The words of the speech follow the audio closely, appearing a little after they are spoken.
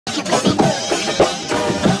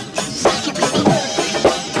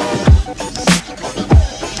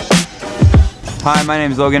Hi, my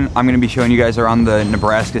name is Logan. I'm going to be showing you guys around the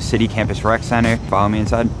Nebraska City Campus Rec Center. Follow me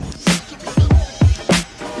inside.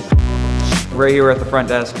 Right here we're at the front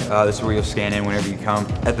desk. This is where you'll scan in whenever you come.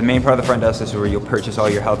 At the main part of the front desk, this is where you'll purchase all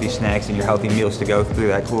your healthy snacks and your healthy meals to go through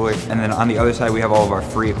that cooler. And then on the other side, we have all of our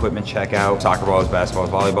free equipment checkout, soccer balls, basketballs,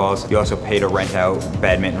 volleyballs. You also pay to rent out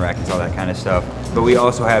badminton rackets, all that kind of stuff. But we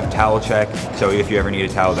also have towel check, so if you ever need a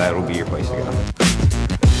towel, that'll be your place to go.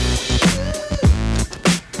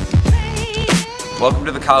 Welcome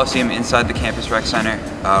to the Coliseum inside the Campus Rec Center.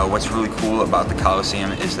 What's really cool about the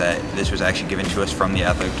Coliseum is that this was actually given to us from the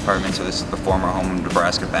athletic department, so this is the former home of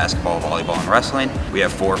Nebraska basketball, volleyball, and wrestling. We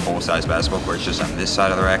have 4 full-size basketball courts just on this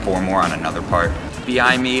side of the rec, 4 more on another part.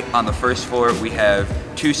 Behind me on the first floor, we have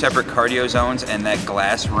 2 separate cardio zones, and that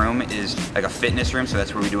glass room is like a fitness room, so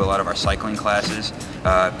that's where we do a lot of our cycling classes.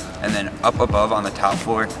 And then up above on the top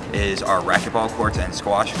floor is our racquetball courts and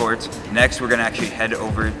squash courts. Next, we're gonna actually head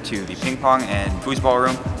over to the ping pong and foosball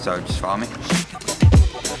room, so just follow me.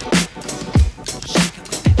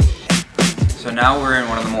 So now we're in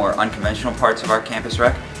one of the more unconventional parts of our campus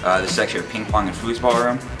rec. This is actually a ping pong and foosball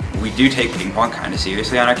room. We do take ping pong kind of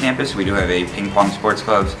seriously on our campus. We do have a ping pong sports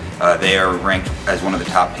clubs. They are ranked as one of the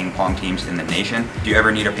top ping pong teams in the nation. If you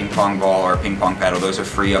ever need a ping pong ball or a ping pong paddle, those are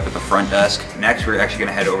free up at the front desk. Next, we're actually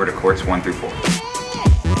gonna head over to courts 1 through 4.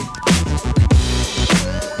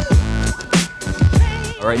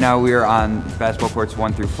 Right now we are on basketball courts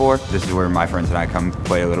 1 through 4. This is where my friends and I come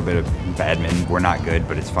play a little bit of badminton. We're not good,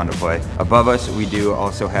 but it's fun to play. Above us, we do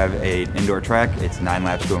also have an indoor track. It's 9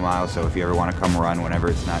 laps to a mile, so if you ever want to come run whenever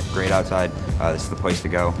it's not great outside, this is the place to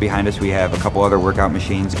go. Behind us, we have a couple other workout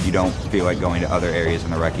machines. If you don't feel like going to other areas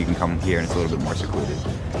in the rec, you can come here and it's a little bit more secluded.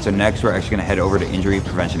 So next, we're actually going to head over to Injury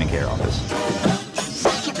Prevention and Care Office.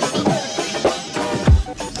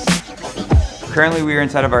 Currently, we are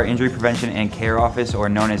inside of our Injury Prevention and Care Office, or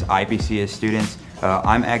known as IPC as students.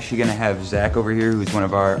 I'm actually going to have Zach over here, who's one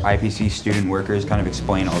of our IPC student workers, kind of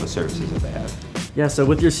explain all the services that they have. Yeah, so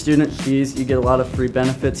with your student fees, you get a lot of free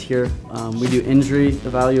benefits here. We do injury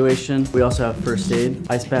evaluation. We also have first aid,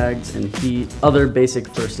 ice bags and heat, other basic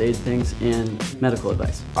first aid things, and medical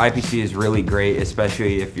advice. IPC is really great,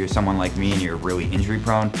 especially if you're someone like me and you're really injury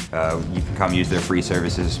prone. You can come use their free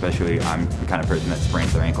services, especially I'm the kind of person that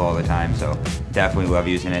sprains their ankle all the time, so definitely love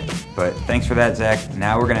using it. But thanks for that, Zach.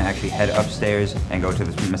 Now we're gonna actually head upstairs and go to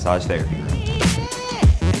the massage therapy room.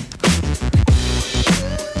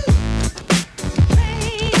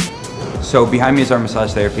 So behind me is our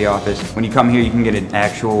massage therapy office. When you come here, you can get an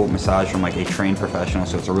actual massage from like a trained professional,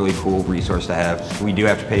 so it's a really cool resource to have. We do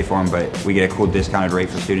have to pay for them, but we get a cool discounted rate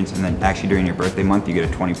for students, and then actually during your birthday month, you get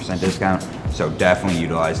a 20% discount, so definitely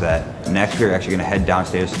utilize that. Next, we're actually gonna head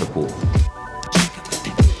downstairs to the pool.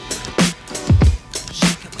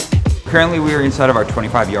 Currently, we are inside of our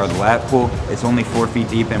 25-yard lap pool. It's only 4 feet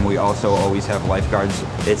deep, and we also always have lifeguards.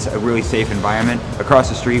 It's a really safe environment. Across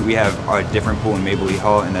the street, we have a different pool in Maple Leaf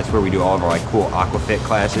Hall, and that's where we do all of our like cool aquafit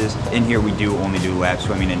classes. In here, we do only do lap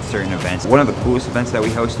swimming in certain events. One of the coolest events that we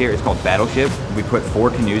host here is called Battleship. We put 4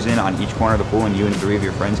 canoes in on each corner of the pool, and you and 3 of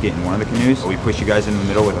your friends get in one of the canoes. We push you guys in the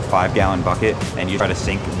middle with a 5-gallon bucket, and you try to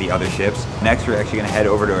sink the other ships. Next, we're actually gonna head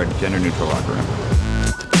over to our gender-neutral locker room.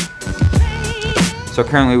 So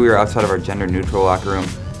currently we are outside of our gender-neutral locker room.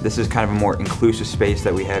 This is kind of a more inclusive space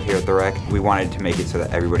that we have here at the rec. We wanted to make it so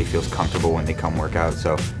that everybody feels comfortable when they come work out.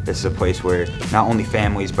 So this is a place where not only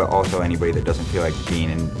families, but also anybody that doesn't feel like being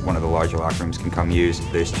in one of the larger locker rooms can come use.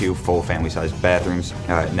 There's 2 full family-sized bathrooms.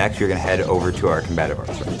 Next, we're gonna head over to our Combative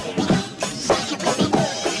Arts room.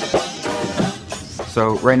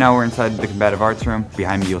 So right now we're inside the Combative Arts room.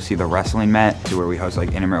 Behind me you'll see the wrestling mat, to where we host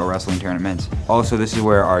like intramural wrestling tournaments. Also, this is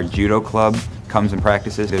where our judo club comes and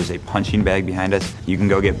practices. There's a punching bag behind us. You can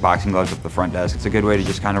go get boxing gloves up the front desk. It's a good way to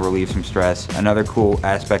just kind of relieve some stress. Another cool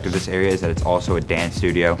aspect of this area is that it's also a dance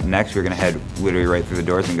studio. Next, we're gonna head literally right through the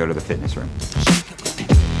doors and go to the fitness room.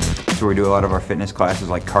 So we do a lot of our fitness classes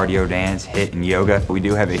like cardio, dance, HIIT, and yoga. We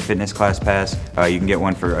do have a fitness class pass. You can get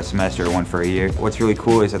one for a semester or one for a year. What's really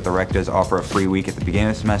cool is that the rec does offer a free week at the beginning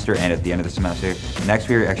of the semester and at the end of the semester. Next,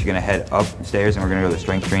 we're actually gonna head upstairs and we're gonna go to the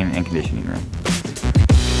strength training and conditioning room.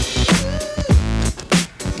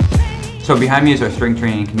 So behind me is our strength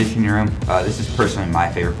training and conditioning room. This is personally my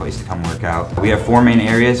favorite place to come work out. We have 4 main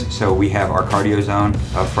areas. So we have our cardio zone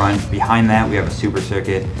up front. Behind that, we have a super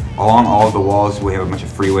circuit. Along all of the walls, we have a bunch of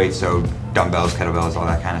free weights, so dumbbells, kettlebells, all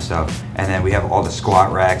that kind of stuff. And then we have all the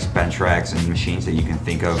squat racks, bench racks, and machines that you can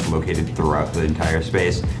think of located throughout the entire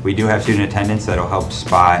space. We do have student attendants that'll help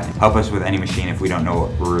spot, help us with any machine if we don't know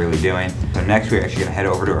what we're really doing. So next, we're actually gonna head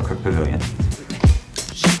over to our cook pavilion.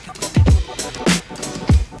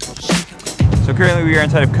 So currently we are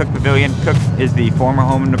inside of Cook Pavillion. Cook is the former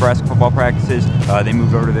home of Nebraska football practices. They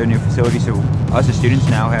moved over to their new facility, so us as students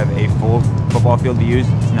now have a full football field to use.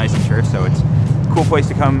 It's nice and turf, so it's a cool place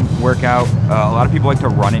to come work out. A lot of people like to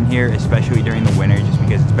run in here, especially during the winter, just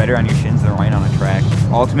because it's better on your shins than running on a track.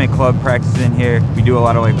 Ultimate Club practices in here. We do a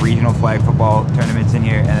lot of like regional flag football tournaments in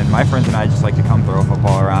here, and then my friends and I just like to come throw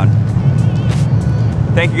football around.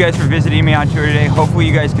 Thank you guys for visiting me on tour today. Hopefully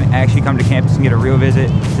you guys can actually come to campus and get a real visit.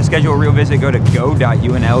 To schedule a real visit, go to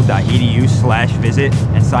go.unl.edu/visit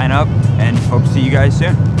and sign up, and hope to see you guys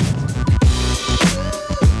soon.